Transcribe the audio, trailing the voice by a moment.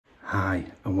Hi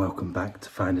and welcome back to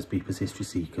Finders Keepers History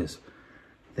Seekers.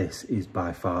 This is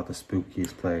by far the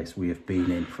spookiest place we have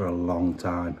been in for a long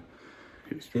time.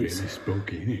 It's really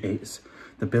spooky, isn't it?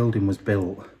 The building was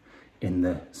built in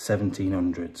the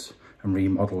 1700s and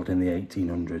remodeled in the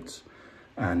 1800s,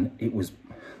 and who was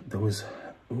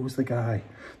the guy?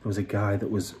 There was a guy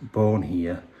that was born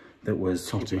here that was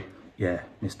Totty. Yeah,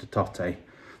 Mr. Totte,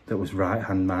 that was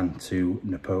right-hand man to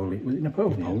Napoleon. Was it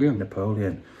Napoleon?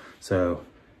 Napoleon. So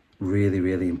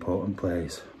really important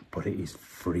place, but it is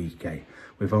freaky.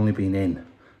 We've only been in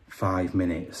 5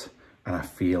 minutes and I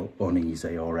feel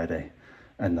uneasy already,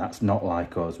 and that's not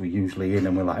like us. We're usually in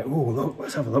and we're like, oh look,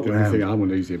 let's have a look around. The only thing I'm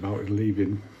uneasy about is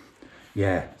leaving.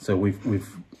 Yeah, so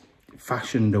we've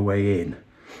fashioned a way in,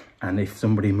 and if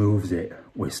somebody moves it,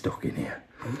 we're stuck in here.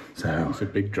 So it's a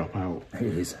big drop out.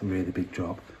 It is a really big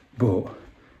drop, but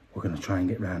we're going to try and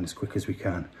get round as quick as we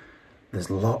can. There's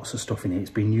lots of stuff in it. It's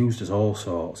been used as all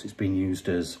sorts. It's been used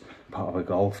as part of a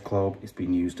golf club. It's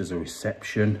been used as a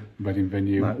reception. Wedding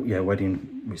venue.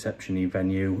 Wedding reception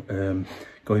venue.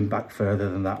 Going back further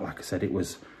than that, like I said, it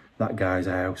was that guy's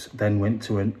house. Then went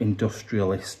to an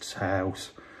industrialist's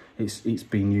house. It's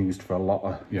been used for a lot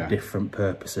of different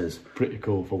purposes. Pretty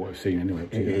cool for what I've seen anyway.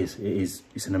 It is.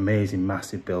 It's an amazing,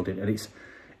 massive building. And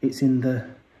it's in the,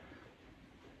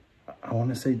 I want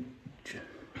to say,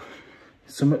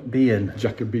 something being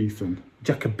Jacobean,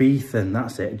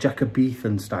 that's it,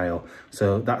 Jacobean style.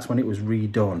 So that's when it was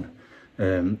redone.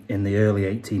 In the early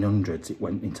 1800s, it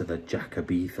went into the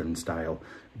Jacobean style.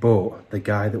 But the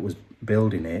guy that was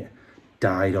building it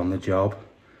died on the job,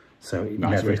 so it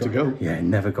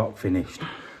never got finished.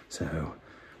 So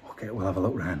we'll have a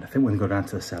look round. I think we're gonna go down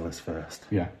to the cellars first.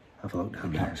 Yeah, have a look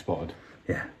down there. There. Spotted.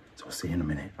 Yeah, so we'll see you in a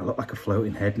minute. I look like a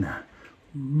floating head now.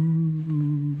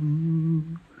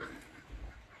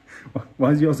 Why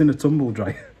is yours in a tumble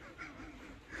dryer?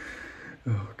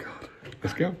 Oh God.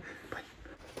 Let's go.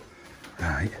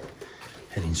 Right,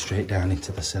 heading straight down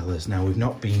into the cellars. Now, we've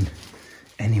not been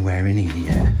anywhere in here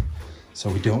yet, so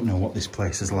we don't know what this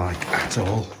place is like at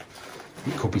all.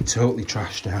 It could be totally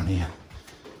trashed down here,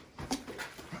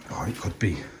 or it could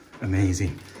be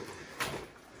amazing.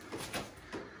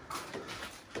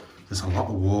 There's a lot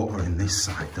of water in this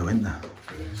side though, isn't there?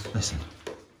 Listen.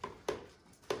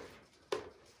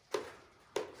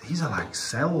 These are like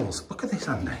cells. Look at this,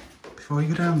 Andy, before you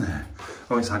go down there.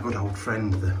 Oh, it's our good old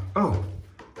friend. Oh,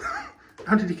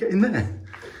 how did he get in there?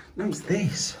 No, it's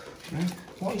this. Yeah.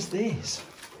 What is this?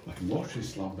 Like a water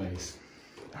slab base.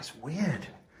 That's weird.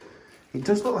 It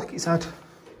does look like it's had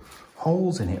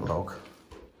holes in it, look.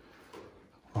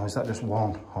 Or is that just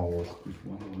one hole?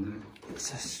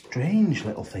 It's a strange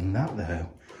little thing, that, though.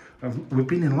 We've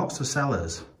been in lots of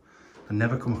cellars and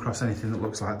never come across anything that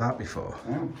looks like that before.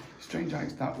 Oh, strange how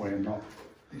it's that way and not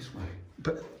this way.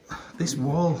 But this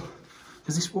wall,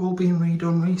 has this wall been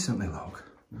redone recently, look?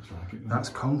 Looks like it. That's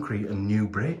concrete and new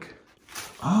brick.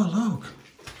 Oh, look.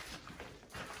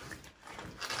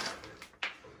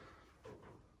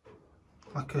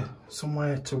 Like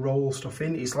somewhere to roll stuff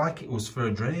in. It's like it was for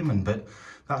a drayman, but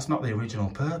that's not the original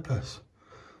purpose.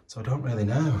 So I don't really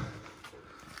know.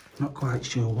 Not quite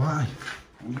sure why.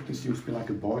 I wonder if this used to be like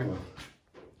a boiler.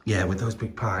 Yeah, with those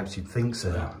big pipes, you'd think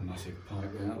so. That massive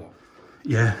pipe there, look.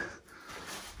 Yeah.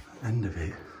 End of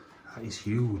it. That is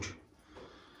huge.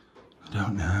 I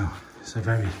don't know. It's a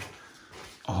very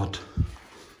odd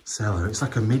cellar. It's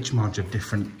like a midge-modge of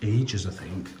different ages, I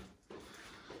think.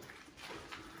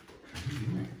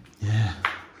 Yeah.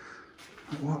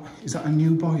 What? Is that a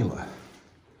new boiler?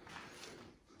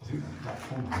 I think that's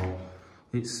one.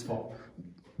 It's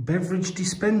beverage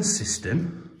dispense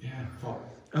system. Yeah, what?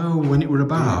 Oh, when it were a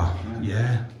bar.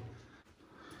 Yeah.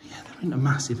 Yeah, there isn't a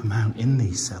massive amount in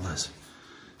these cellars,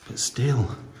 but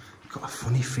still, got a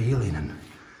funny feeling and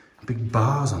big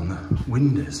bars on the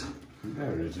windows.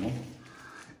 They're original.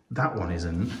 That one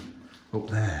isn't up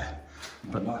there,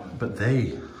 but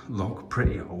they look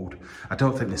pretty old. I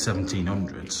don't think they're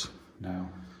 1700s. No.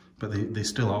 But they're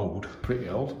still old. Pretty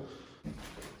old.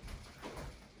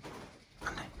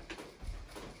 Andy.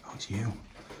 Oh, it's you.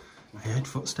 I heard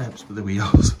footsteps, but they were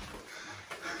yours.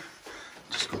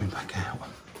 Just coming back out.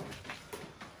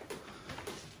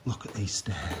 Look at these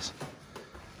stairs.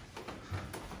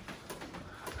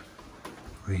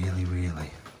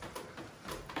 Really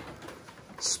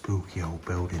spooky old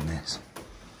building, this.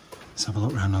 Let's have a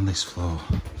look around on this floor.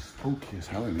 Spooky as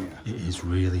hell in here. It is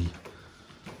really,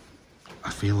 I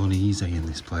feel uneasy in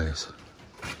this place.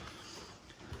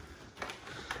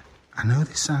 I know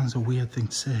this sounds a weird thing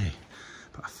to say,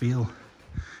 but I feel,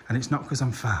 and it's not because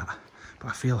I'm fat, but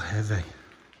I feel heavy.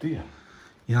 Do you?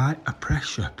 You know, like a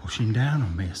pressure pushing down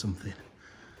on me or something.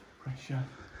 Pressure.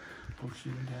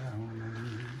 Pushing down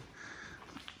on me.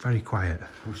 Very quiet.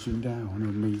 Pushing down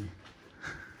on me.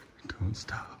 Don't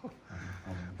stop.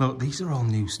 Look, these are all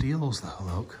new steels though,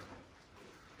 look.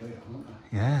 They are, aren't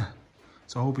they? Yeah.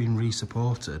 It's all been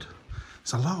re-supported.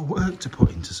 It's a lot of work to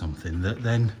put into something that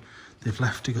then they've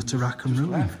left to go to rack and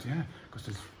ruin. Left, yeah. Because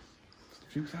there's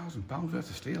a few £1,000s worth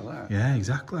of steel there. Yeah,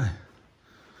 exactly.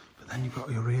 But then you've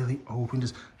got your really old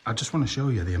windows. I just want to show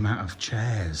you the amount of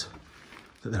chairs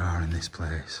that there are in this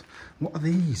place. What are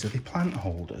these? Are they plant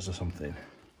holders or something?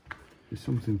 There's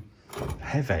something...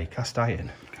 Heavy, cast iron.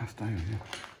 Cast iron, yeah.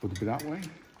 Would it be that way?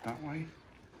 That way?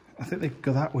 I think they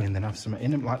go that way and then have some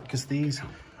in them, like, because these...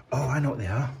 Oh, I know what they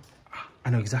are. I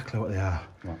know exactly what they are.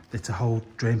 What? They're to hold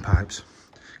drain pipes,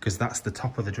 because that's the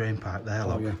top of the drain pipe there,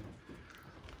 look. Yeah.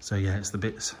 So yeah, it's the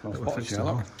bits that were fixed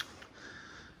on.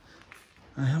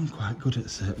 I am quite good at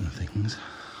certain things,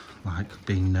 like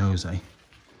being nosy.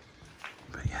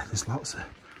 But yeah, there's lots of...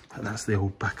 Like that's the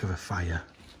old back of a fire.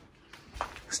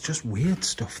 It's just weird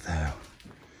stuff there.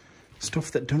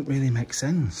 Stuff that don't really make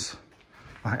sense.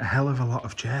 Like a hell of a lot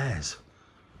of chairs.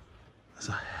 There's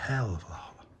a hell of a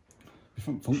lot.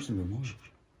 Different function than one.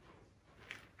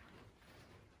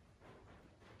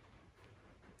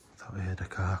 I thought I heard a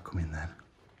car coming then.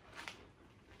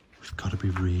 We've got to be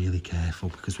really careful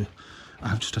because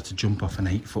I've just had to jump off an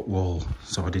 8-foot wall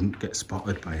so I didn't get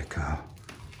spotted by a car.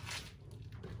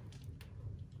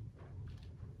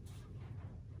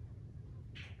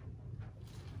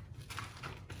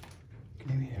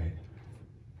 Can you hear it?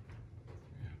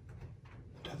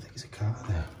 I don't think there's a car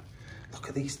there. Look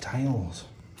at these tiles.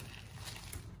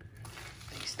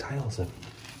 These tiles are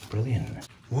brilliant.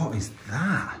 What is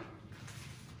that?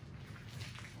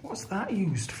 What's that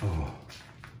used for?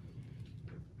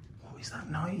 What is that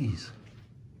noise?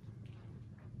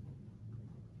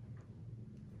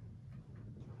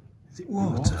 Is it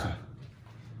water?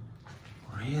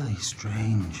 Really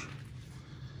strange.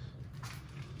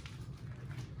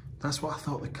 That's what I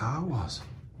thought the car was.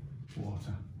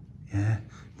 Water. Yeah,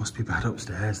 must be bad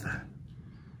upstairs then.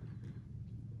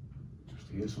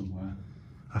 Just here somewhere.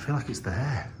 I feel like it's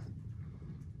there.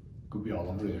 Could be all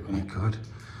over here, couldn't It could.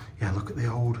 Yeah, look at the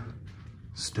old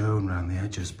stone around the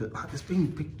edges, but like there's been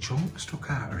big chunks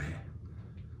stuck out of it.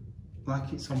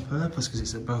 Like it's on purpose because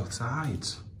it's at both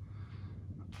sides.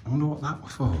 I wonder what that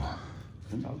was for. I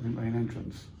think that was the main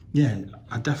entrance. Yeah,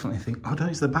 I definitely think... Oh, no,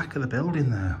 it's the back of the building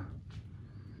there.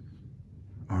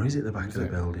 Or is it the back of the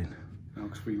building? No,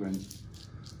 because we went...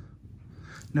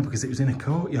 No, because it was in a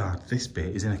courtyard. This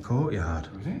bit is in a courtyard.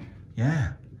 Was it?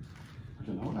 Yeah. I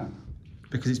don't know then.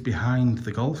 Because it's behind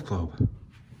the golf club.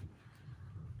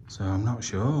 So I'm not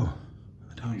sure.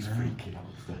 I don't know. It's freaking out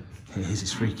upstairs. It is,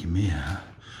 it's freaking me out.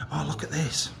 Oh, look at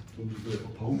this. Those little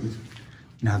ponies.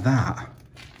 Now that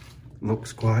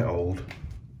looks quite old.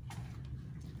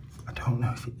 I don't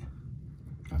know if it...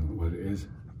 I don't know what it is.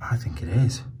 I think it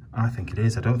is. I think it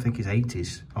is. I don't think it's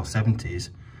 80s or 70s.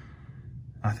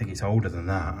 I think it's older than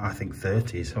that. I think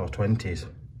 30s or 20s.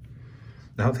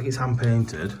 I don't think it's hand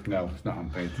painted. No, it's not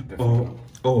hand painted.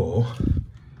 Or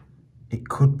it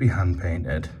could be hand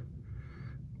painted.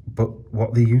 But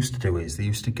what they used to do is they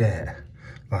used to get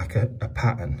like a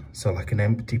pattern, so like an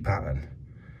empty pattern,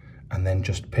 and then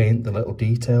just paint the little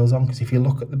details on. Because if you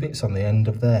look at the bits on the end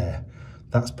of there,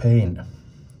 that's paint.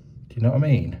 Do you know what I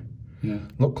mean? Yeah.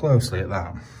 Look closely at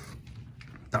that.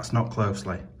 That's not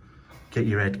closely. Get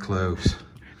your head close.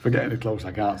 If I get any close,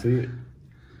 I can't see it.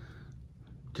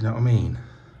 Do you know what I mean?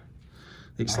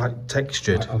 It's like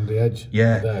textured. Like on the edge.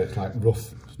 Yeah. There, it's like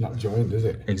rough. It's not joined, is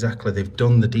it? Exactly. They've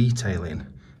done the detailing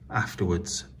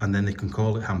afterwards, and then they can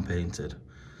call it hand painted.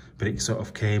 But it sort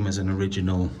of came as an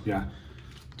original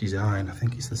design. I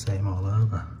think it's the same all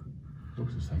over.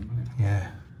 Looks the same, doesn't it?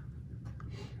 Yeah.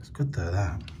 It's good though,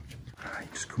 that.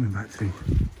 Right, just coming back through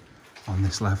on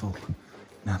this level.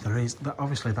 Now there is,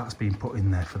 obviously that's been put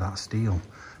in there for that steel,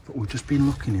 but we've just been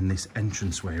looking in this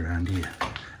entranceway around here.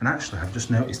 And actually I've just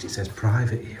noticed it says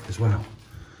private here as well.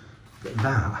 But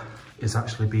that is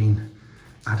actually been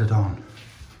added on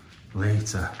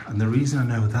later. And the reason I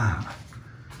know that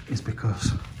is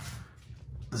because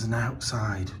there's an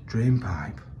outside drain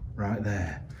pipe right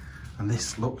there. And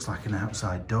this looks like an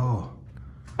outside door.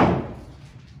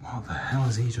 What the hell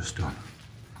has he just done?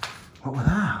 What was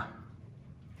that?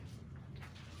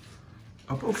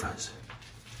 Above us?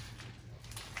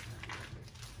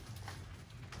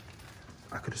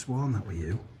 I could have sworn that were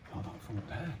you. Oh, not from up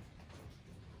there.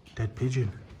 Dead pigeon.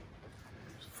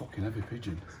 It's a fucking heavy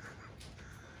pigeon.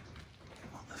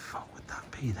 What the fuck would that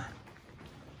be then?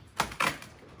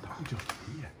 That was just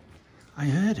here. I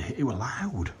heard it, it was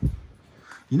loud.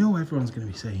 You know everyone's going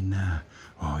to be saying,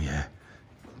 Oh yeah.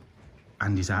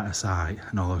 Andy's out of sight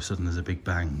and all of a sudden there's a big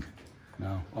bang.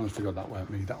 No, honest to God, that weren't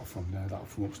me. That was from there, that was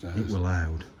from upstairs. It was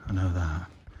loud, I know that.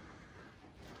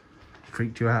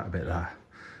 Freaked you out a bit, that?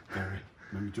 Very.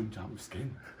 Maybe jumped out with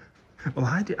skin. Well,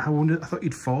 I thought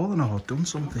you'd fallen or done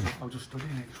something. I was just studying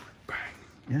it, just went bang.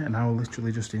 Yeah, and I was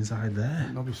literally just inside there.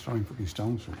 Nobody's throwing fucking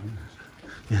stones from it.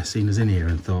 Yeah, seen us in here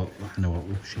and thought, well, I know what,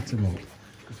 we'll shit him up.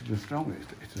 Because if you're throwing it,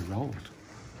 it's a rolled.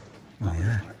 Oh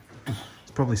yeah.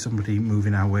 It's probably somebody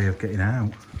moving our way of getting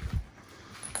out.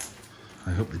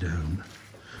 I hope they don't.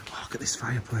 Oh, look at this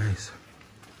fireplace.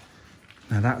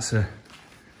 Now that's a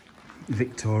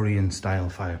Victorian style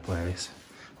fireplace,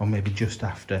 or maybe just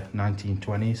after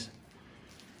 1920s.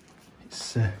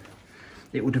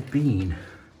 It would have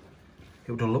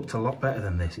looked a lot better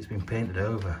than this. It's been painted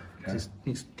over. Yeah.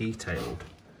 It's detailed.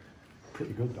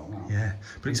 Pretty good though now. Yeah,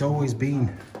 but it's always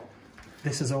been,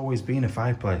 this has always been a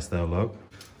fireplace though, look.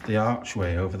 The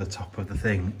archway over the top of the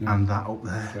thing, yeah. And that up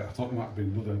there. Yeah, I thought there might have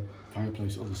been another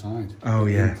fireplace other side. Oh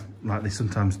yeah, like they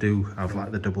sometimes do have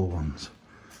like the double ones.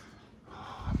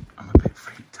 Oh, I'm a bit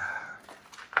freaked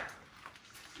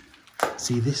out.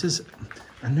 See, this is,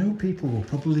 I know people will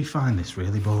probably find this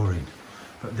really boring,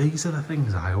 but these are the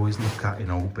things I always look at in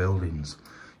old buildings.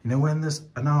 You know, when there's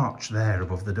an arch there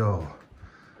above the door,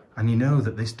 and you know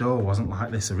that this door wasn't like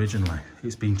this originally.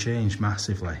 It's been changed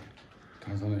massively.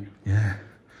 Hasn't it? Yeah.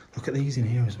 Look at these in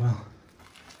here as well.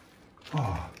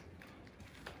 Oh.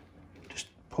 Just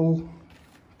pull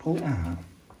it out.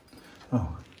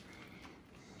 Oh.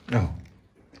 Oh.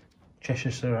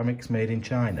 Cheshire ceramics made in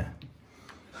China.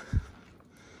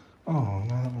 Oh,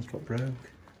 no, that one's got broke.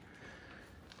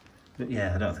 But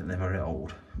yeah, I don't think they're very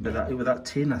old. But with that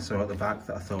tin I saw at the back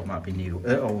that I thought might be new,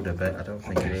 older, but I don't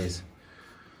think it is.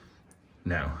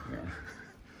 No.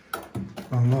 Yeah.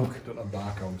 Oh look. Don't have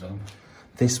barcodes on.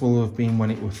 This will have been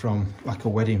when it was from like a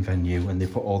wedding venue and they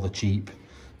put all the cheap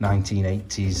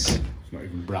 1980s. It's not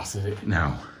even brass, is it?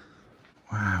 No.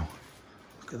 Wow.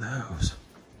 Look at those.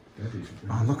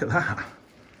 Oh, look at that.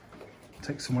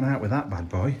 Take someone out with that bad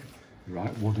boy.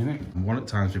 Right, wood in it. One of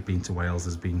the times we've been to Wales,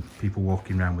 there's been people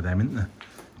walking around with them, isn't there?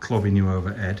 Clubbing you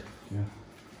over head. Yeah.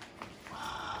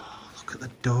 Oh, look at the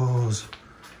doors.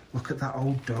 Look at that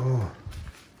old door.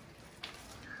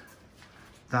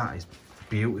 That is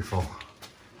beautiful.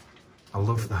 I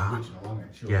love that. Original,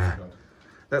 sure, yeah.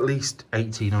 At least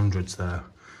 1800s though.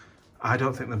 I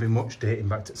don't think there'll be much dating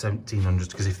back to 1700s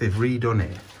because if they've redone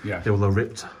it, yeah, they will have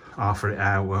ripped half of it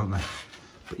out, won't they?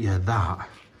 But yeah, that.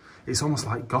 It's almost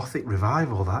like Gothic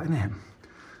revival, that, isn't it?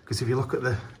 Because if you look at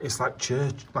the, it's like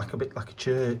church, like a bit like a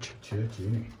church. Church,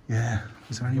 isn't it? Yeah.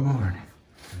 Is there any more in it?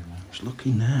 Yeah. Just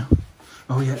looking now.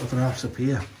 Oh yeah, other half's up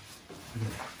here.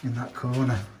 In that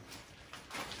corner.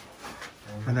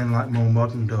 And then like more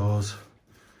modern doors.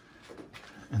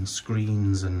 And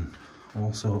screens and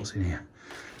all sorts in here.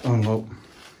 Oh look.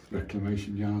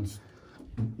 Reclamation yards.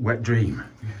 Wet Dream.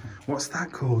 Yeah. What's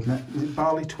that called? Is it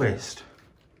Barley Twist?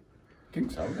 I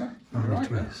think so, yeah. Barley right,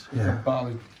 Twist, yeah.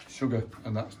 Barley, sugar,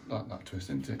 and that twist,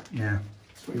 isn't it? Yeah.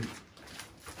 Sweet.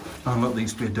 Oh look, there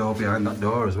used to be a door behind that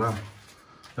door as well.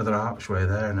 Another archway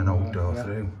there and an old door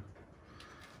through.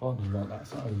 Oh, there's about that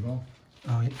side as well.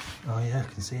 Oh yeah,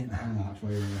 I can see it now. And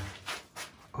archway, yeah.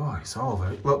 Oh, it's all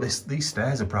very... Look, these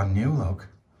stairs are brand new, look.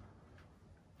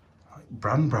 Like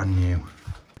brand new.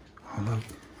 Oh, look.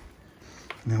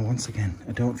 Now, once again,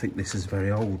 I don't think this is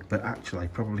very old, but actually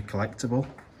probably collectible.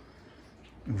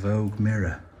 Vogue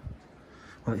mirror.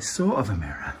 Well, it's sort of a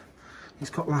mirror. It's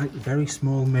got like very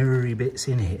small mirrory bits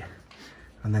in it.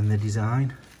 And then the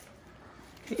design.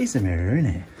 It is a mirror,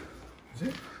 isn't it? Is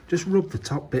it? Just rub the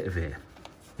top bit of it.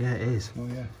 Yeah, it is. Oh,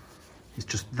 yeah. It's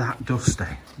just that dusty.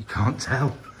 You can't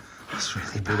tell. That's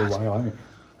really bad.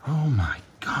 Oh my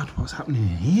God, what's happening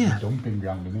in here? Dumping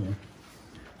ground in here.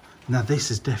 Now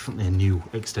this is definitely a new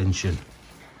extension.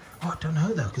 Oh, I don't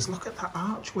know though, because look at that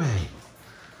archway.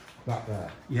 That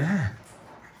there? Yeah.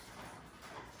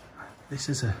 This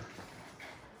is a...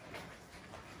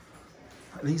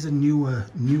 These are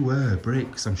newer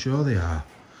bricks, I'm sure they are.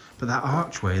 But that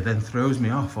archway then throws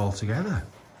me off altogether.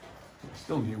 It's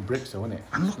still new bricks though, isn't it?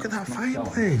 And look at that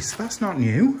fireplace. That's not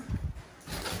new.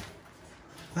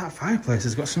 That fireplace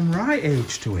has got some right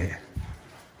age to it.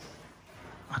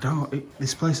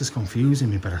 This place is confusing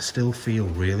me, but I still feel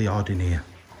really odd in here.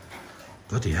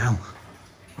 Bloody hell.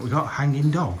 We got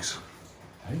hanging dogs.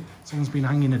 Hey? Someone's been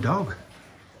hanging a dog.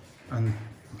 And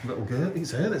little girl,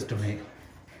 it's her that's done it.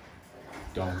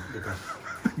 Dog.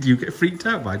 Do you get freaked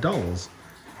out by dolls?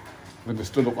 When they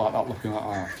stood up like that, looking like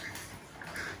that.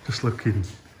 Just looking,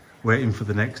 waiting for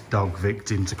the next dog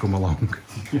victim to come along.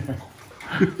 Yeah.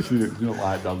 She don't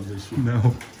like dogs, does she?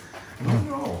 No.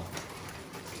 Oh.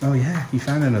 Oh yeah, you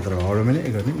found another drawer a minute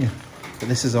ago, didn't you? But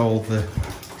this is all the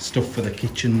stuff for the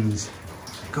kitchens.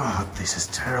 God, this is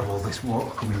terrible, this water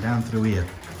coming down through here.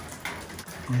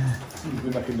 Yeah. You've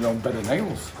been making their own bed of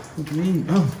nails. What do you mean?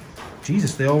 Oh,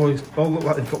 Jesus, they all look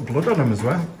like they've got blood on them as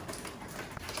well.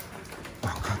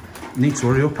 Oh God, need to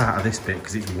hurry up out of this bit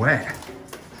because it's wet.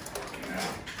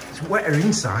 It's wetter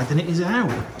inside than it is out.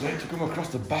 I need to come across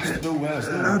the bastard who wears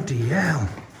them. Bloody hell.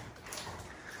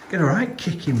 Get a right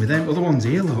kicking with them other ones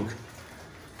here, look.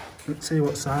 Let's see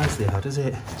what size they are, does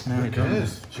it? No, it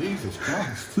does. Jesus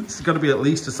Christ. It's got to be at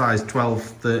least a size 12,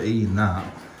 13,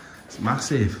 that. It's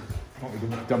massive.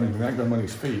 Not damage when I got him on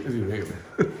his feet, is he really?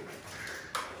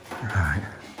 Right.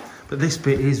 But this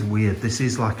bit is weird. This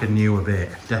is like a newer bit,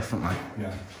 definitely.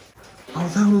 Yeah.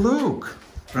 Although, look.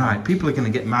 Right, people are going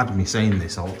to get mad at me saying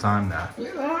this all the time now.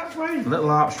 Little archway. Little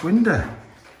arched window.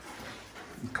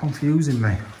 Confusing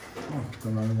me. Oh,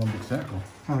 going around in one big circle.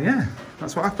 Oh yeah,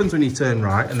 that's what happens when you turn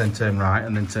right and then turn right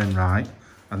and then turn right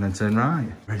and then turn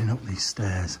right. Heading up these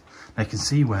stairs. Now you can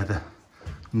see where the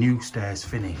new stairs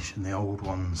finish and the old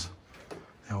ones,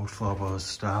 the old floorboards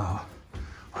start.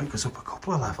 Oh, it goes up a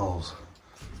couple of levels.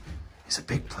 It's a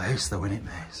big place though, isn't it,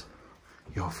 this?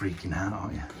 You're freaking out,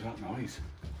 aren't you? Because of that noise.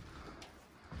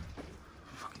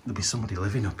 There'll be somebody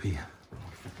living up here.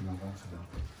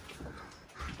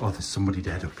 Oh, there's somebody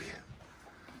dead up here.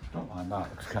 Don't mind that,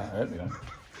 because it can't hurt me then.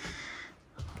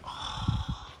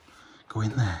 Oh, go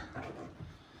in there.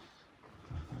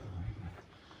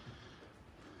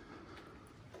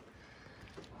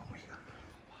 Oh,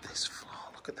 this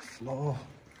floor, look at the floor.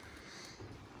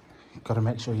 You've got to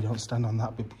make sure you don't stand on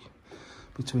that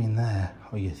between there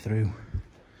or you're through.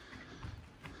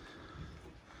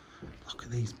 Look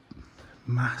at these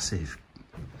massive,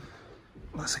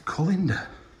 that's a colander.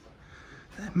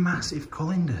 They're massive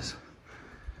colanders.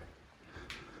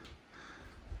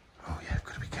 Oh yeah, we've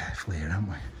got to be careful here, haven't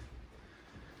we?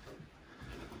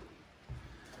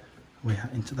 We're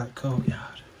out into that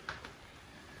courtyard.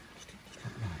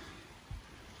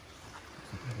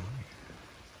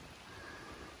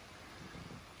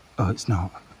 Oh, it's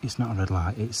not a red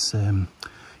light. It's, you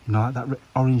know, like that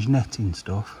orange netting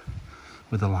stuff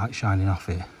with the light shining off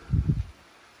it.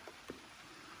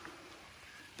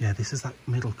 Yeah, this is that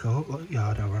middle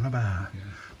courtyard I run about. Yeah.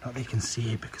 Not that you can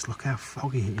see it because look how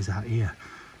foggy it is out here,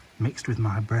 mixed with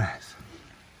my breath.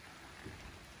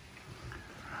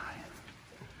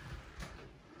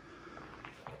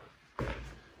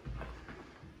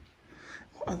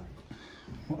 Right.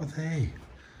 What are they?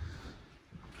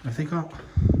 Have they got?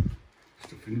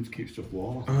 Stuff in to keep stuff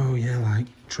warm. Oh yeah, like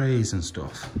trays and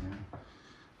stuff. Yeah.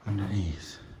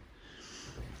 Underneath.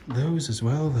 Those as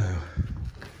well though.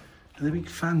 Are they big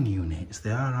fan units? They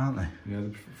are, aren't they? Yeah,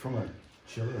 they're from a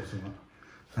chiller or something.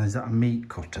 And is that a meat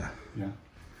cutter? Yeah.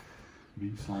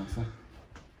 Meat slicer.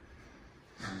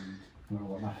 I don't know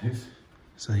what that is.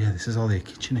 So yeah, this is all their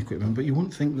kitchen equipment, but you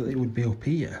wouldn't think that it would be up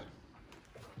here.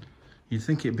 You'd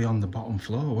think it'd be on the bottom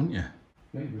floor, wouldn't you?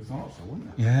 Yeah, you would have thought so,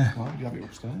 wouldn't you? Yeah. Why would you have it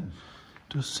upstairs?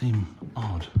 Does seem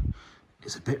odd.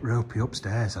 It's a bit ropey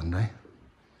upstairs, Andy.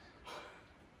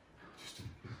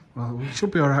 Well, we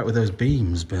should be all right with those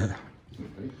beams, but...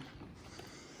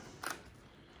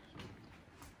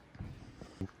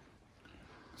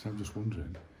 So I'm just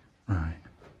wondering. Right.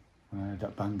 When I had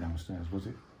that bang downstairs, was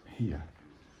it here?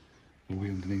 Or were we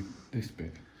underneath this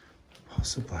bit?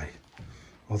 Possibly.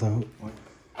 Although... What?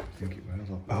 I think it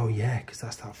was. Oh yeah, because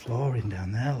that's that flooring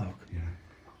down there, look. Yeah.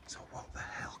 So what the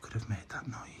hell could have made that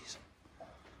noise?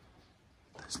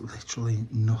 There's literally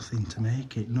nothing to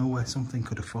make it. Nowhere something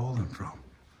could have fallen from.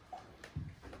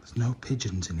 There's no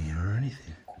pigeons in here or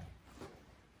anything.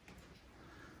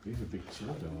 These are big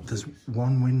chill doors. There's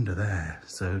one window there,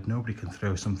 so nobody can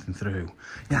throw something through.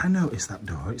 Yeah, I noticed that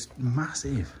door. It's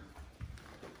massive.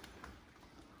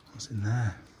 What's in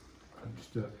there?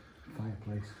 Just a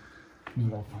fireplace.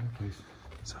 Another old fireplace.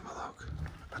 Let's have a look.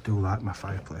 I do like my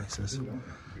fireplaces.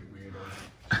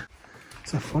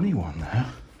 It's a funny one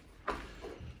though.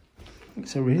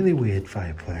 It's a really weird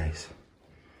fireplace.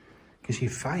 Because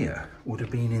your fire would have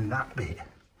been in that bit.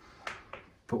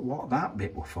 But what that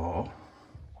bit were for,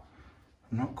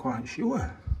 I'm not quite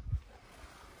sure.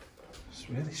 It's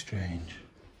really strange.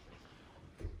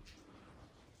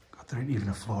 God, there ain't even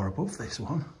a floor above this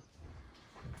one.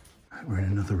 We're in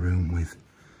another room with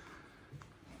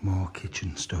more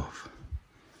kitchen stuff.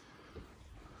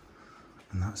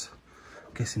 And that's,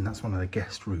 I'm guessing that's one of the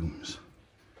guest rooms.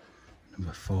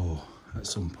 Number 4 at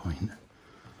some point.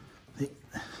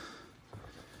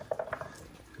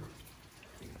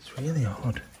 It's really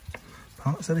odd.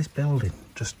 Parts of this building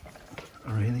just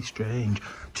really strange.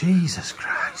 Jesus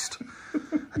Christ.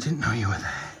 I didn't know you were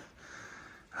there.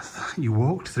 I thought you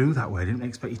walked through that way. I didn't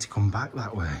expect you to come back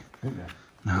that way. Didn't you?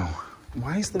 No.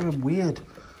 Why is there a weird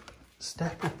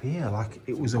step up here like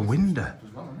it was a window?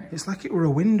 It's like it were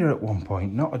a window at one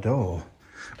point, not a door.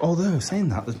 Although, saying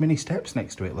that, there's mini steps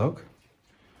next to it, look.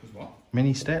 There's what?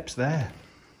 Mini steps there.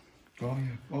 Oh,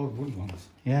 yeah. Oh, the wooden ones.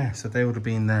 Yeah, so they would have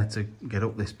been there to get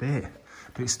up this bit.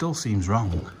 But it still seems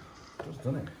wrong. It does,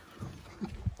 doesn't it?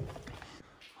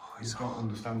 Oh, I can't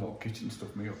understand what kitchen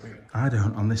stuff me up here. I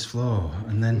don't, on this floor.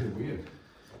 And then, Really weird.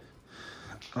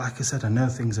 like I said, I know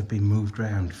things have been moved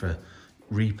around for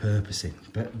repurposing,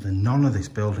 but none of this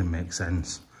building makes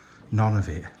sense. None of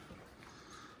it.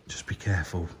 Just be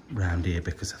careful round here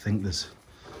because I think there's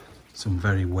some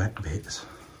very wet bits.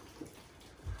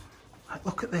 Like,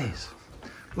 look at this.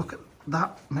 Look at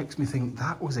that. Makes me think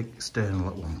that was external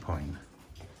at one point.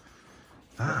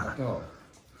 That. Oh.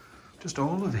 Just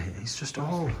all of it. It's just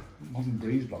all. Modern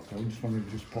breeze blocks. I just wanted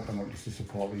to just pop them up just to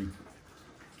support the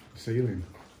ceiling.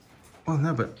 Well,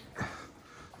 no, but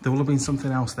there will have been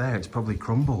something else there. It's probably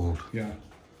crumbled. Yeah.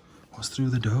 What's through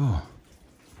the door?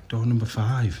 Door number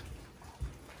 5.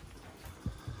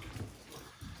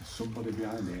 There's somebody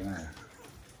behind me now.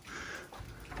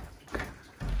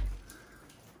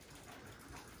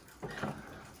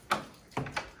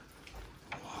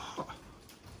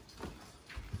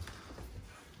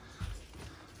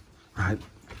 Right.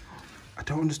 I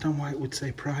don't understand why it would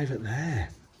say private there.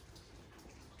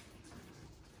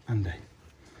 Andy,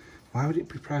 why would it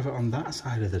be private on that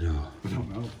side of the door? I don't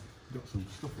know. Got some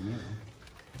stuff in here.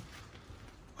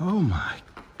 Oh my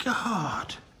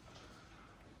God.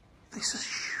 This is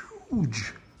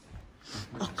huge.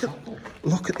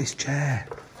 Look at this chair.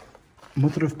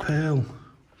 Mother of pearl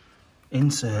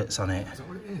inserts on it. Is that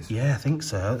what it is? Yeah, I think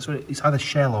so. That's what it's either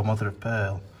shell or mother of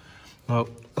pearl.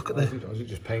 Look at the... Or is it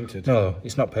just painted? No,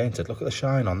 it's not painted. Look at the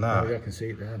shine on that. Oh, yeah, I can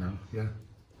see it there now. Yeah.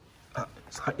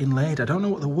 It's like inlaid. I don't know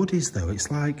what the wood is though.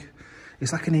 It's like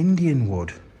an Indian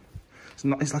wood.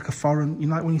 It's like a foreign. You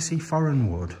know, like when you see foreign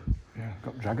wood. Yeah,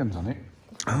 got dragons on it.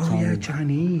 Oh yeah,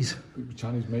 Chinese.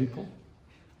 Chinese maple.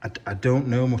 I don't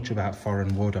know much about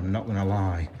foreign wood. I'm not gonna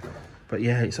lie, but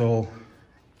yeah, it's all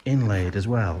inlaid as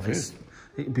well.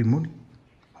 It'd be money.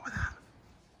 What was that?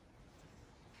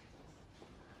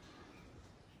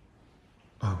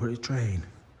 Oh, we're at a train.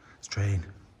 It's a train.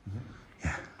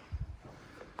 Yeah.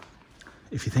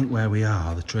 If you think where we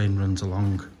are, the train runs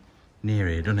along near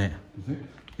here, doesn't it? Is it?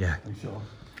 Yeah. Are you sure?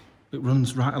 It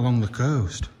runs right along the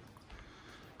coast,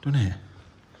 doesn't it?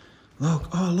 Look,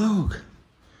 oh look.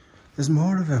 There's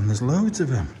more of them, there's loads of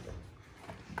them.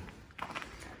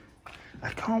 I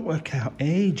can't work out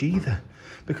age either,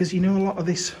 because you know a lot of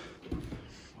this...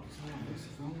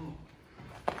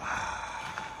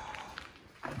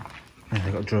 Yeah,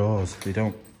 they've got drawers, you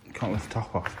can't lift the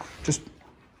top off. Just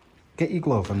get your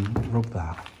glove and rub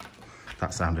that.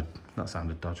 That sounded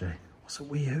dodgy. What's up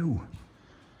with you?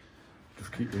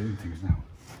 Just keep doing things now.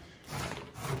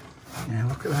 Yeah,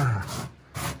 look at that.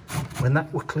 When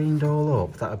that were cleaned all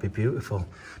up, that'd be beautiful.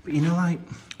 But you know, like,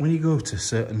 when you go to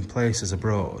certain places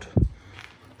abroad,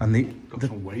 and the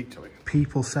some weight to it.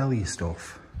 People sell you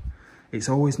stuff, it's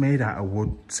always made out of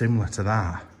wood similar to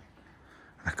that.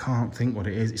 I can't think what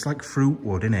it is. It's like fruit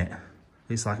wood, isn't it?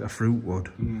 It's like a fruit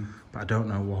wood, but I don't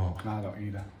know what. No, I don't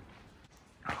either.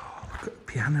 Oh, look at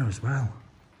the piano as well.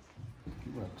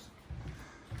 It works.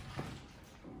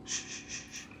 Shh, shh, shh,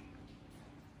 shh.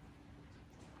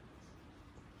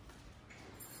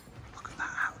 Look at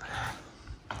that out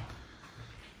there.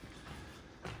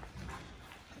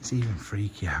 It's even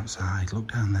freaky outside.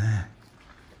 Look down there.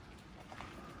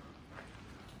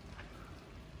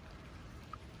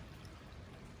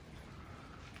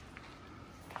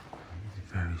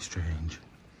 Very strange.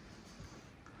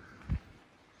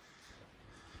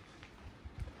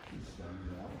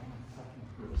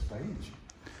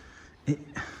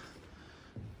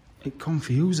 It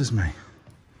confuses me.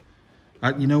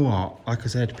 You know what? Like I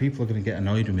said, people are going to get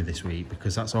annoyed with me this week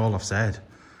because that's all I've said.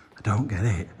 I don't get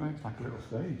it. It's like a little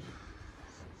stage.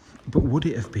 But would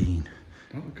it have been?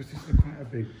 No, because this is quite a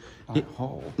big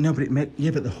hall. No, but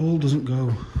but the hall doesn't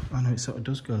go. Oh no, it sort of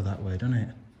does go that way, doesn't it?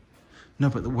 No,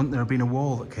 but wouldn't there have been a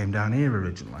wall that came down here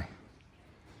originally?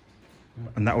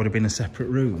 And that would have been a separate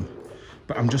room.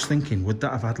 But I'm just thinking, would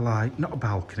that have had like, not a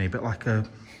balcony, but like a,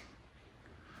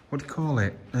 what do you call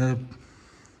it? I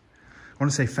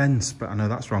want to say fence, but I know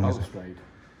that's wrong. Balustrade.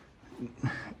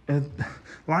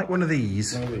 Like one of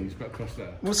these. One of these, but across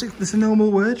there. What's it? There's a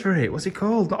normal word for it. What's it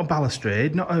called? Not a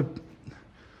balustrade, not a,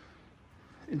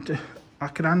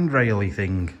 like an handrail-y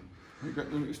thing. You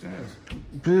got the stairs.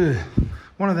 Bleh.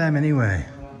 One of them anyway.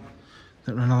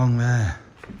 That run along there.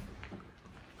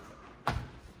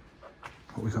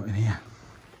 What we got in here?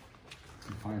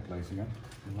 The fireplace again.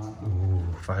 You like that?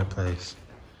 Ooh, fireplace.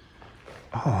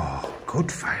 Oh,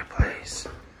 good fireplace.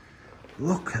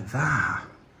 Look at that.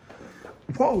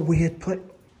 What a weird place.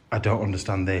 I don't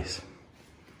understand this.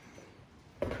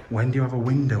 When do you have a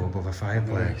window above a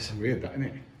fireplace? It's weird, that, isn't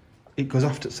it? It goes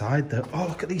off to the side there. Oh,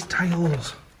 look at these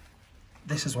tiles.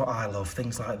 This is what I love,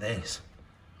 things like this.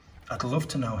 I'd love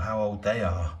to know how old they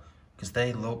are, because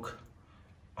they look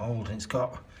old. And it's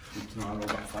got... It's not all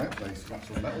that fireplace, that's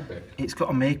a metal bit. It's got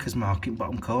a maker's mark in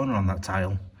bottom corner on that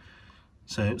tile.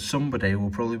 So somebody will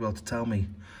probably be able to tell me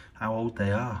how old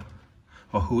they are,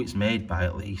 or who it's made by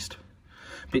at least.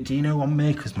 But do you know on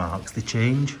maker's marks they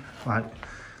change? Like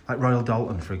Royal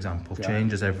Dalton, for example,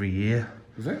 changes every year.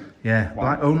 Is it? Yeah, wow.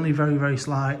 like only very, very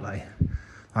slightly.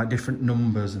 Like different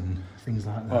numbers and things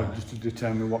like that. Oh, just to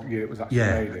determine what year it was actually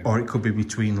made in. Or it could be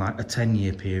between like a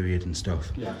 10-year period and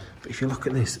stuff. Yeah. But if you look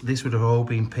at this would have all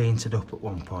been painted up at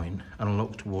one point and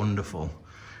looked wonderful.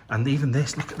 And even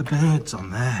this, look at the birds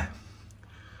on there.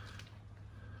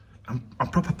 I'm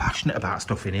proper passionate about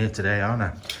stuff in here today, aren't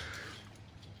I?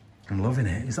 I'm loving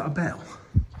it. Is that a bell?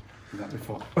 Is that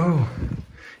before? Oh,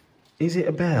 is it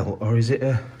a bell or is it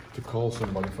a... To call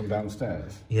somebody from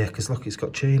downstairs? Yeah, because look, it's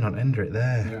got chain on end of it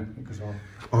there. Yeah, it goes on.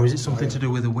 Or is it something to do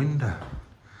with a window?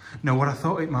 No, what I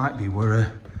thought it might be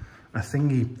were a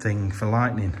thingy thing for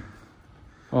lightning.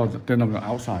 Oh, they're not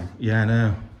outside? Yeah, I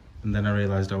know. And then I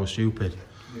realised I was stupid.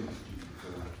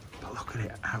 But look at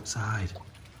it outside.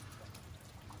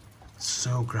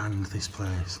 So grand, this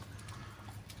place.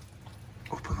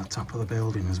 Up on the top of the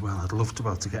building as well. I'd love to be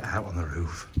able to get out on the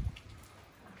roof.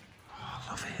 Oh, I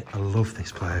love it. I love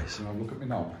this place. Can I look at me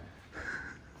knob?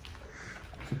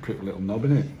 It's a pretty little knob,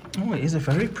 isn't it? Oh, it is a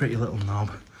very pretty little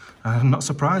knob. I'm not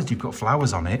surprised you've got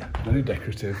flowers on it. Very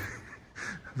decorative.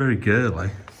 Very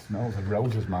girly. Smells of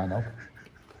roses, my knob.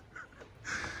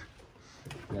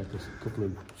 Yeah, because a couple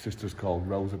of sisters called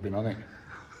Rose have been on it.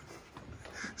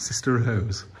 Sister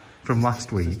Rose from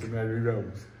last week. Sister Mary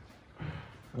Rose.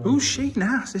 Who's she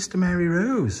now? Sister Mary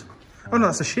Rose. Oh no,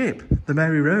 that's a ship. The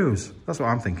Mary Rose. That's what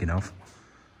I'm thinking of.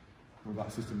 What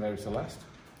about Sister Mary Celeste?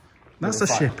 That's a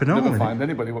ship and all. Never find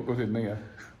anybody what goes in there.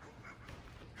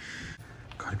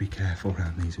 Gotta be careful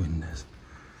around these windows.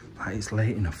 Like, it's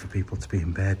late enough for people to be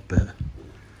in bed, but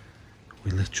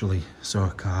we literally saw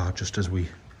a car just as we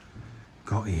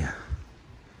got here.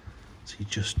 So you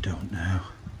just don't know.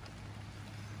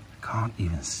 I can't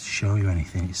even show you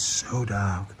anything. It's so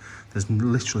dark. There's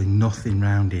literally nothing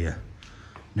round here.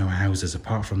 No houses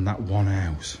apart from that one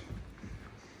house.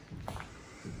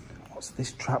 What's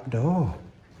this trap door?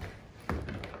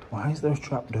 Why is there a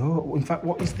trap door? In fact,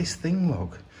 what is this thing,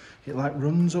 look? It like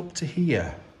runs up to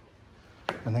here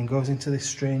and then goes into this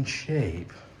strange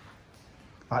shape.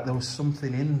 Like there was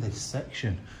something in this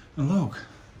section. And look.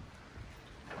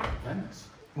 Vents.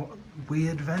 What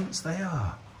weird vents they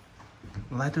are.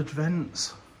 Leaded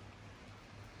vents.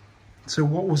 So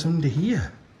what was under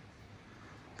here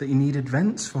that you needed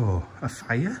vents for? A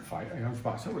fire? Fire, you know, I was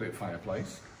about to say, with it,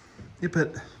 fireplace. Yeah,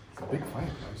 but... It's a big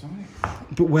fireplace, isn't it?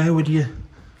 But where would your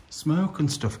smoke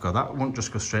and stuff go? That won't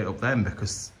just go straight up them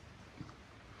because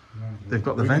they've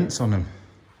got the vents on them.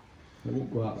 They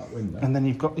won't go out that window. And then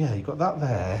you've got that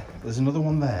there. There's another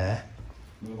one there.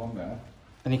 Another one there.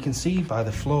 And you can see by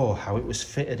the floor how it was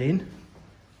fitted in.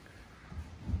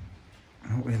 I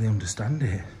don't really understand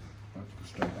it. Let's go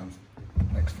straight down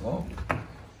next floor.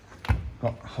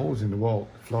 Got holes in the wall,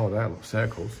 floor there, look,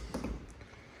 circles.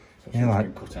 So Yeah,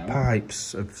 like cut out.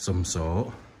 pipes of some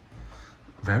sort.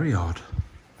 Very odd.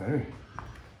 Very.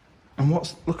 And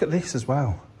look at this as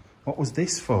well. What was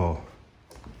this for?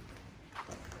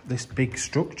 This big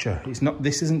structure.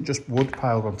 This isn't just wood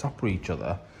piled on top of each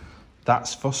other.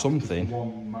 That's for something.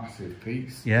 One massive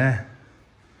piece. Yeah.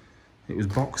 It was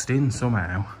boxed in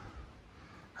somehow.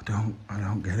 I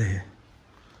don't get it.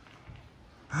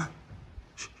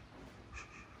 Shh.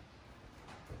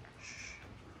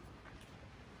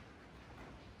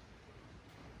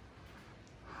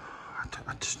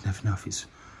 I just never know if it's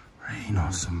rain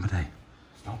or somebody.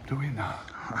 Stop doing that.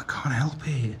 I can't help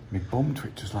it. My bum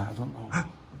twitches like I don't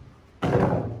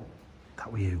know.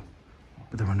 That were you.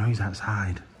 But there were noise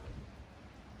outside.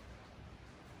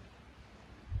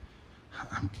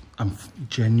 I'm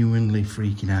genuinely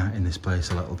freaking out in this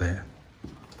place a little bit.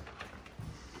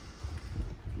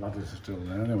 Ladders are still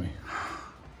there anyway.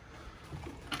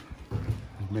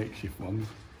 Makeshift ones.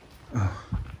 Oh,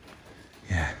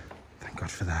 yeah. Thank God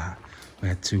for that. We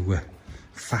had to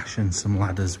fashion some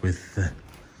ladders with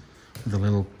the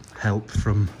little help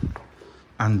from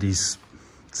Andy's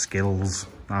skills.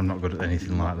 I'm not good at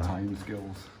anything like that. Time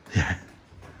skills. Yeah.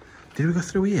 Did we go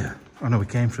through here? Oh no, we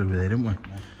came through there, didn't we?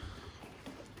 Yeah.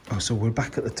 Oh, so we're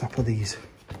back at the top of these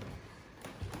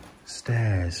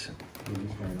stairs.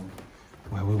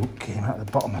 Where we came out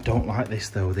the bottom. I don't like this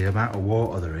though, the amount of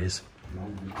water there is.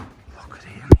 Look at it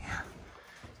in here.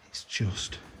 It's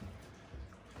just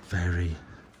very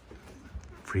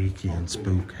freaky and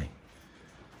spooky.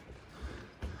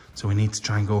 So we need to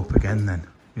try and go up again then.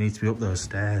 We need to be up those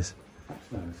stairs.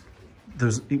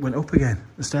 It went up again.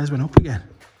 The stairs went up again.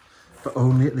 But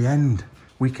only at the end.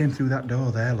 We came through that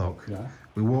door there, look. Yeah.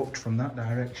 We walked from that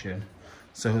direction.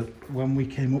 So when we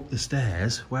came up the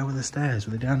stairs, where were the stairs?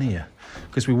 Were they down here?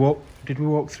 Because we walked, did we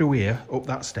walk through here, up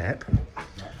that step?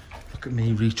 Yeah. Look at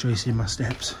me retracing my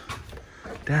steps.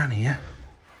 Down here.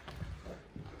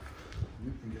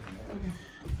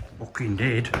 Fucking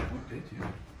did.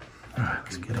 Alright,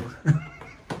 let's get up.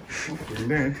 Fucking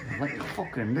dead. Like you're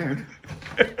fucking dead.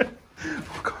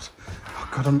 Oh God. Oh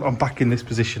God, I'm back in this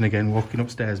position again, walking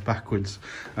upstairs backwards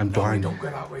and blind. Don't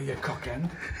get out with your cock end.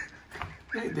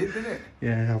 Yeah, it did it?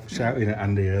 Yeah, I was shouting at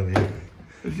Andy earlier.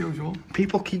 As usual.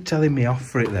 People keep telling me off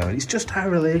for it though. It's just our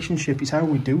relationship, it's how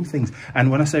we do things.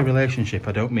 And when I say relationship,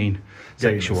 I don't mean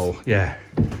sexual. Yeah.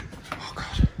 Oh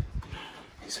God.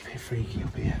 It's a bit freaky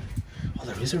up here. Oh,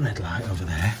 there is a red light over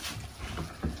there.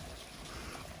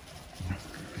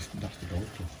 That's the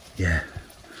golf club. Yeah.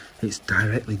 It's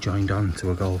directly joined on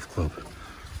to a golf club.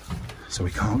 So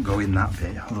we can't go in that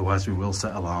bit, otherwise we will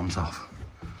set alarms off.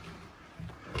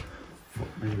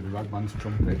 Fuck me with the ragman's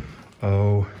trumpet.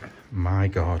 Oh my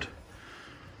God.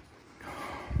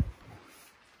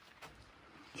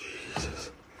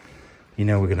 Jesus. You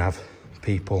know we're going to have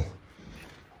people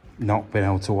not being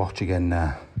able to watch again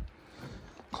now.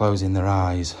 Closing their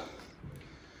eyes.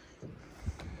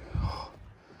 Oh.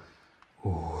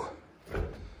 Oh.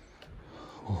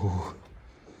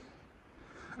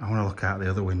 I want to look out the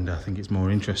other window. I think it's more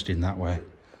interesting that way.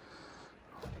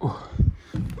 Oh.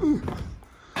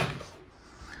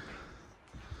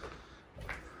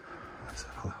 Let's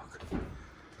have a look.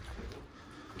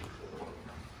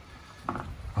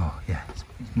 Oh yeah, it's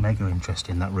mega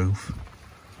interesting, that roof.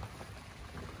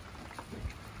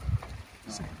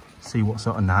 See what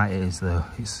sort of night it is though.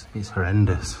 It's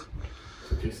horrendous.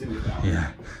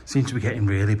 Yeah, seems to be getting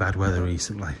really bad weather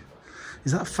recently.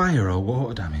 Is that fire or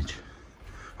water damage?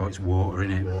 Oh, it's water,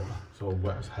 isn't it? Water. It's all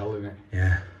wet as hell, isn't it?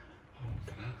 Yeah. Oh,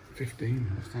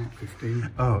 15. What's that? 15.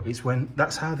 Oh, it's when,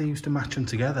 that's how they used to match them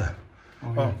together.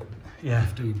 Oh, yeah. Yeah.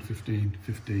 15, 15,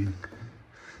 15.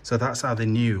 So that's how they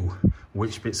knew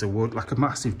which bits of wood, like a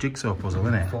massive jigsaw puzzle,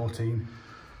 isn't it? 14.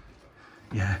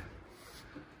 Yeah.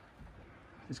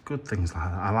 It's good things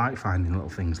like that. I like finding little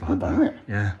things like that. It?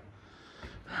 Yeah.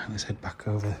 Right, let's head back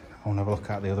over. I want to have a look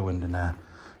out the other window now.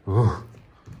 Ooh.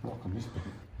 What can this be?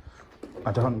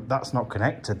 I don't, that's not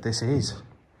connected, this is.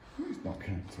 It's not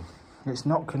connected. It's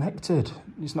not connected.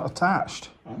 It's not attached.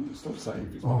 I'm still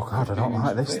saying it's Oh God, I don't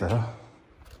like this though.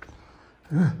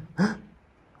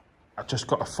 I just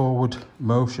got a forward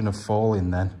motion of falling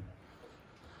then.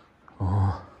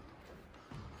 Oh.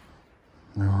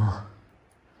 No.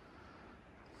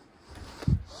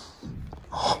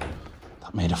 Oh,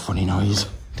 that made a funny noise.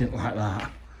 Didn't like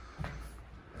that.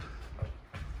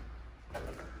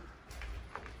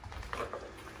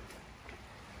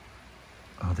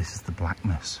 Oh, this is the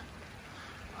blackness.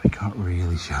 I can't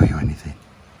really show you anything.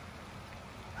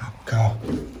 Oh, God.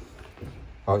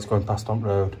 Oh, it's going past on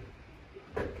road.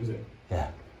 Is it?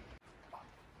 Yeah.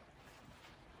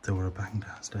 There were a bang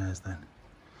downstairs then.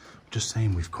 Just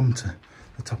saying, we've come to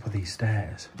the top of these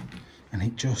stairs and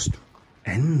it just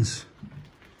ends.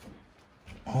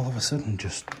 All of a sudden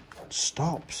just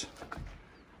stops.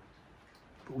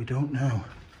 But we don't know.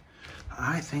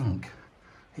 I think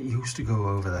it used to go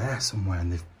over there somewhere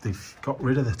and they've got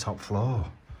rid of the top floor.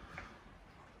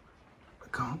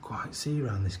 I can't quite see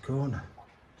around this corner.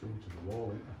 To the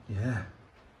wall, isn't it? Yeah.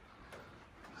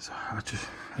 So I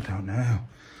don't know.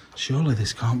 Surely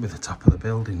this can't be the top of the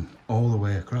building all the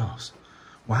way across.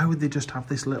 Why would they just have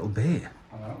this little bit?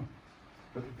 I know.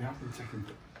 But they have been taking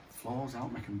floors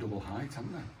out, making double height,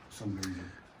 haven't they? For some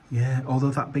reason. Yeah,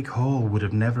 although that big hall would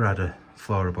have never had a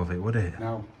floor above it, would it?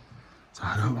 No. So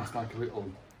I don't... That's like a little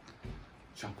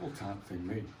chapel type thing,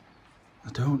 mate.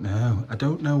 I don't know. I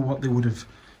don't know what they would have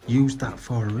used that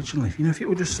for originally. You know, if it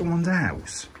were just someone's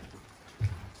house,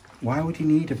 why would you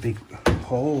need a big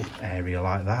hall area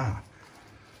like that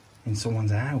in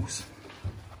someone's house?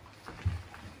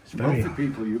 It's very... Wealthy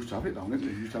people used to have it, though, didn't they?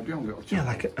 They used to have their own little chapel. Yeah,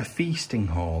 like a feasting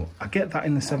hall. I get that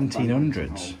in the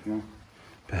 1700s. Yeah.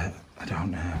 But I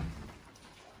don't know.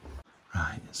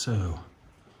 Right, so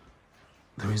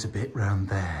there is a bit round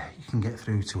there you can get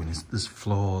through to, and there's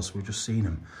floors. We've just seen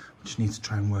them. We just need to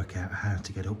try and work out how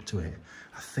to get up to it.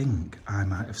 I think I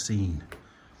might have seen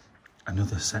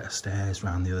another set of stairs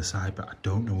round the other side, but I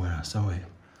don't know where I saw it.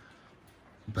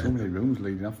 But so many rooms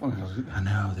leading off one house. I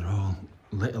know, they're all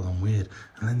little and weird.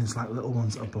 And then there's like little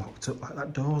ones that are blocked up, like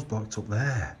that door's blocked up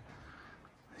there.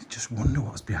 I just wonder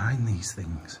what's behind these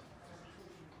things.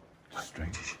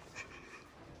 Strange.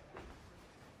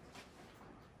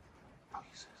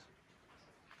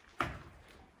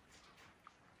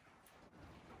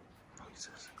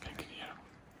 Voices. Can you hear them?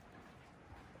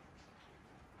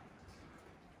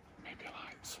 Maybe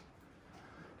lights.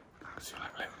 I can see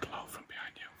like a little glow from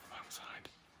behind you, from outside.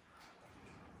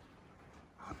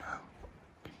 Oh no.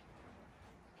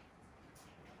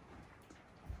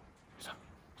 Is that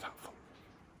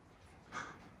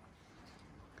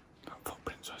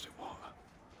footprints, or is it water?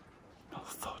 Not a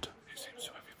thud. It seems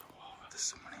too heavy for water. There's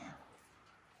someone here.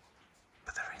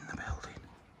 But they're in the building.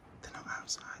 They're not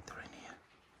outside, they're in here.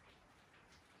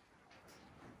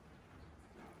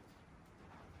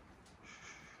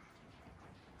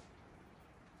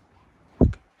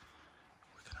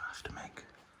 We're gonna have to make...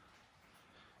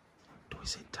 Do we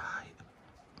sit tight?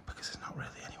 Because there's not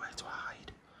really anywhere to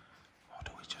hide. Or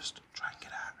do we just try and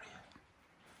get out of here?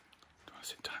 Do I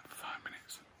sit tight for 5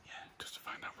 minutes? Yeah. Just to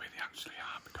find out where they actually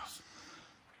are, because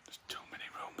there's too many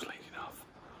rooms leading off.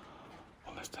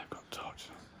 Unless they've got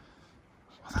torches.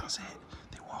 Well, that's it.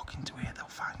 They walk into here, they'll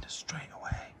find us straight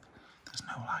away. There's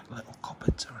no like little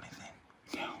cupboards or anything.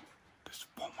 No, there's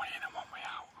one way in and one way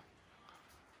out.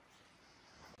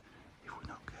 If we're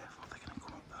not careful, they're going to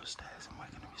come up those stairs and we're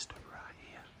going to be stuck right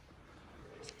here.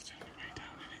 It's the only way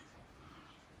down, isn't it?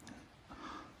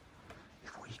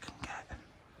 If we can get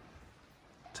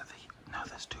to the... No,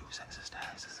 there's two sets of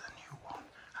stairs. There's a new one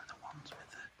and the ones with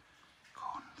the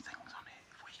corn things on it.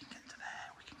 If we can get to there,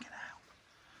 we can get out.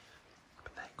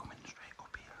 But they're coming straight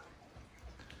up here.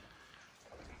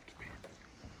 We have to be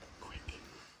quick.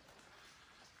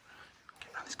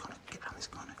 Get round this corner, get round this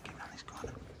corner, get round this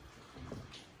corner.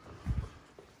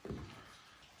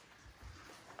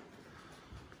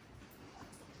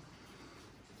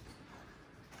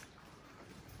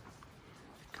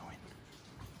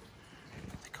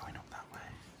 They're going up that way.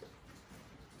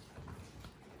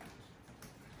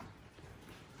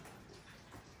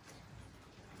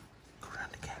 Go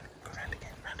round again, go round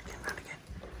again, round again, round again.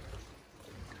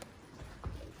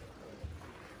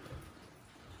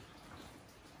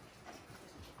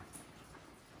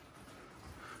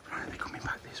 Right, they're coming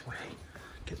back this way.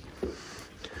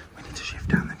 We need to shift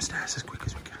down them stairs as quick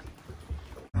as we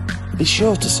can. Be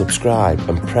sure to subscribe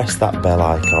and press that bell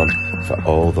icon for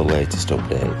all the latest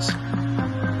updates.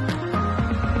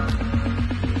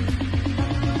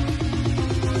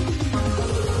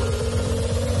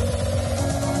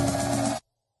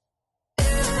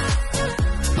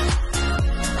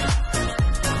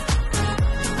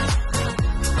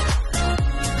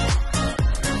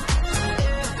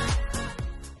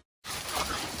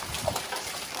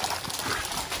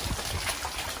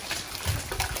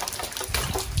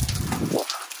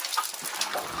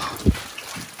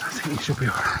 I think it should be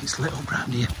alright. It's lit up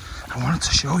round here. I wanted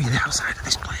to show you the outside of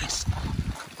this place.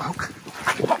 Look.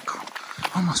 Oh God.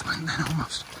 Almost went then,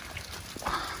 almost.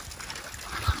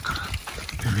 I've got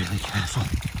to be really careful.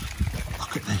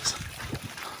 Look at this.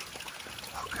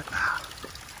 Look at that.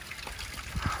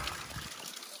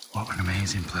 What an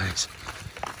amazing place.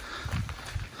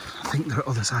 I think they're at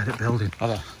the other side of the building. Are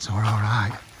they? So we're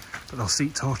alright. But they'll see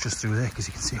torches through there because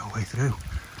you can see all the way through.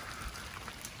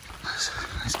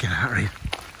 Let's get out of here.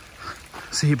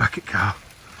 See you back at car.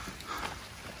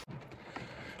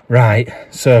 Right,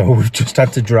 so we've just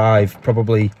had to drive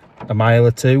probably a mile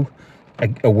or two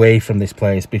away from this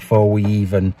place before we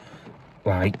even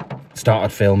like started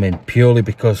filming, purely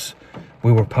because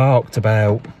we were parked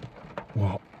about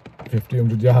what,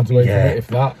 100 yards away from it, if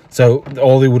that. So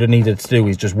all they would have needed to do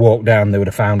is just walk down. They would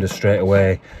have found us straight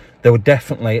away. There were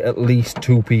definitely at least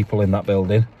 2 people in that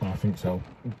building. I think so.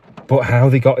 But how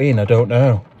they got in, I don't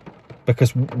know.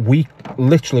 Because we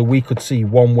could see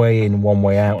one way in, one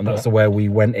way out, and that's the way we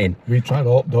went in. We tried to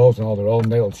open doors and all, they're all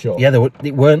nailed shut. Yeah,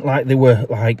 it weren't like they were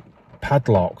like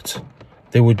padlocked.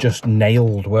 They were just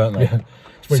nailed, weren't they? Yeah.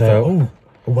 So, thought, oh,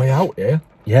 a way out here.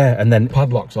 Yeah, and then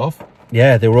padlocks off.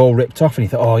 Yeah, they were all ripped off, and you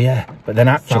thought, oh yeah. But then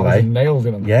actually, nails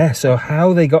in them. Yeah, so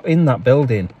how they got in that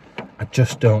building, I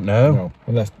just don't know. No,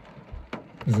 unless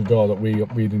there's a door that we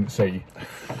didn't see.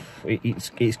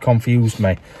 It's confused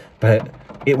me, but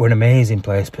it were an amazing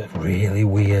place, but really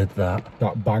weird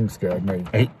that bang scared me.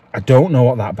 I don't know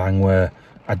what that bang were.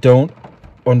 I don't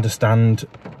understand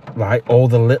like all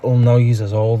the little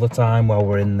noises all the time while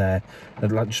we're in there.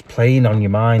 Like just playing on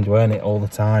your mind, weren't it, all the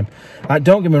time? Like,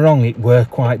 don't get me wrong, it were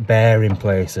quite bare in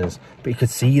places, but you could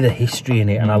see the history in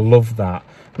it, and I love that.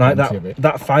 Like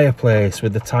that fireplace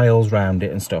with the tiles round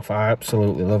it and stuff, I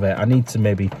absolutely love it. I need to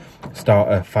maybe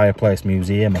start a fireplace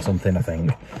museum or something, I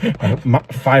think.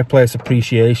 Fireplace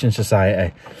Appreciation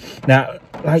Society. Now,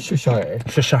 like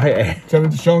Society. Turn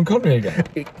into Sean Connery again.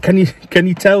 Can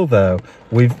you tell though?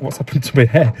 What's happened to my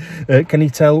hair? Can you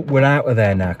tell we're out of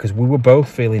there now? Because we were both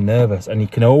feeling nervous, and you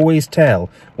can always tell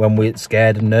when we're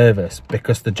scared and nervous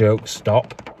because the jokes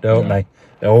stop, don't they?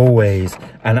 Always.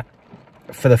 And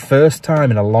for the first time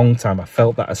in a long time, I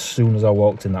felt that as soon as I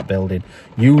walked in that building.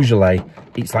 Usually,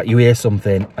 it's like you hear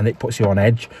something and it puts you on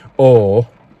edge, or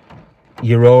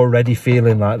you're already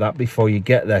feeling like that before you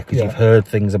get there because you've heard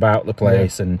things about the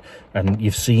place and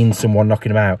you've seen someone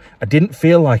knocking them out. I didn't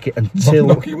feel like it until...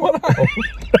 Knocking one out?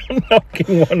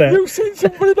 Knocking one out. You've seen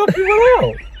somebody knocking one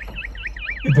out?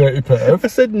 You dirty perv. I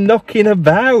said knocking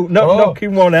about, not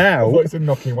knocking one out. I thought you said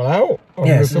knocking one out.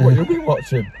 Yes. What you've been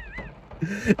watching.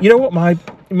 You know what,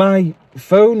 my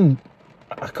phone,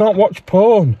 I can't watch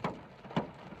porn.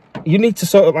 You need to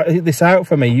sort of like this out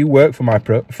for me. You work for my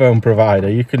phone provider,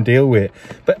 you can deal with it.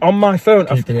 But on my phone,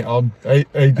 keeping it on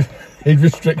age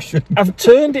restriction. I've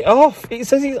turned it off. It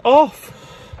says it's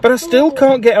off, but I still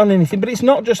can't get on anything. But it's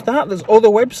not just that. There's other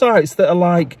websites that are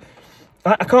like,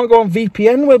 I can't go on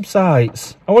VPN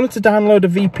websites. I wanted to download a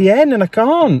VPN and I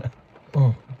can't.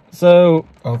 Oh. So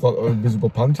I thought it was Invisible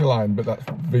Panty Line, but that's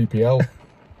VPL.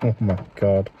 Oh my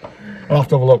God. I'll have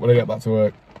to have a look when I get back to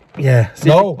work. Yeah.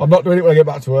 No, I'm not doing it when I get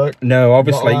back to work. No,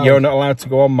 obviously you're not allowed to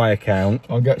go on my account.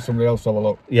 I'll get somebody else to have a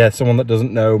look. Yeah, someone that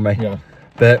doesn't know me. Yeah.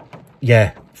 But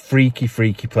yeah, freaky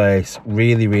place.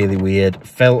 Really, really weird.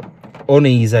 Felt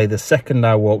uneasy the second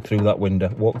I walked through that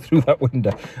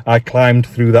window. I climbed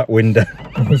through that window.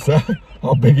 What's that?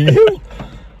 How big are you?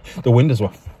 The windows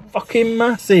were fucking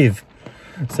massive.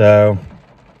 So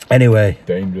anyway,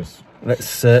 dangerous.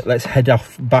 Let's head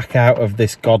off back out of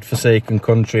this godforsaken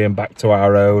country and back to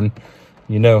our own.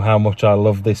 You know how much I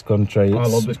love this country. I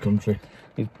love this country.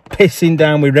 It's pissing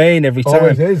down with rain every time. Oh,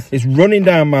 it is. It's running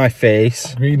down my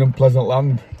face. Green and pleasant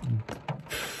land.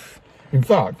 In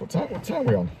fact, what time are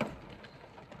we on?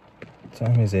 What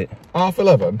time is it?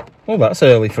 11:30. Well, that's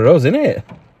early for us, isn't it?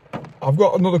 I've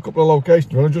got another couple of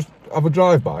locations. You want to just have a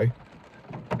drive-by?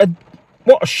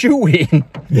 What, a shooting?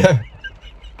 Yeah.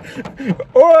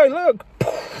 All right, look.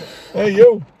 Hey,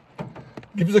 you.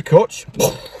 Give us a cutch.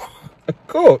 A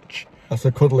cutch? That's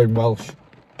a cuddle in Welsh.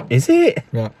 Is it?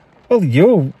 Yeah. Well,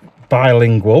 you're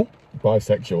bilingual.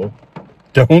 Bisexual.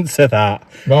 Don't say that.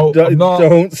 No, I'm not.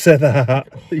 Don't say that.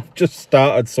 You've just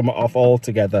started something off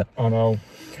altogether. I know.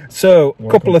 So, a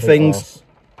couple of things.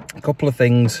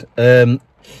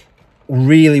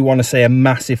 Really want to say a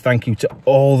massive thank you to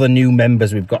all the new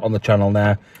members we've got on the channel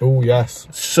now. Oh, yes.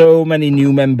 So many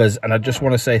new members, and I just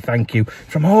want to say thank you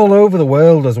from all over the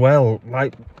world as well.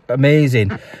 Like,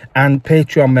 amazing. And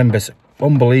Patreon members,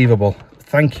 unbelievable.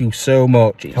 Thank you so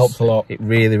much. It helps a lot. It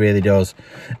really, really does.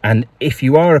 And if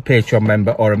you are a Patreon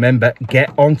member or a member,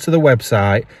 get onto the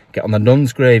website, get on the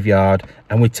Nun's Graveyard,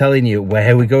 and we're telling you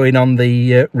where we're going on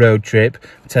the road trip.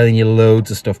 We're telling you loads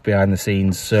of stuff behind the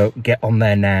scenes. So get on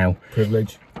there now.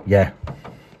 Privilege. Yeah.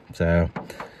 So,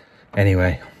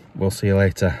 anyway, we'll see you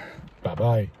later.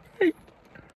 Bye-bye.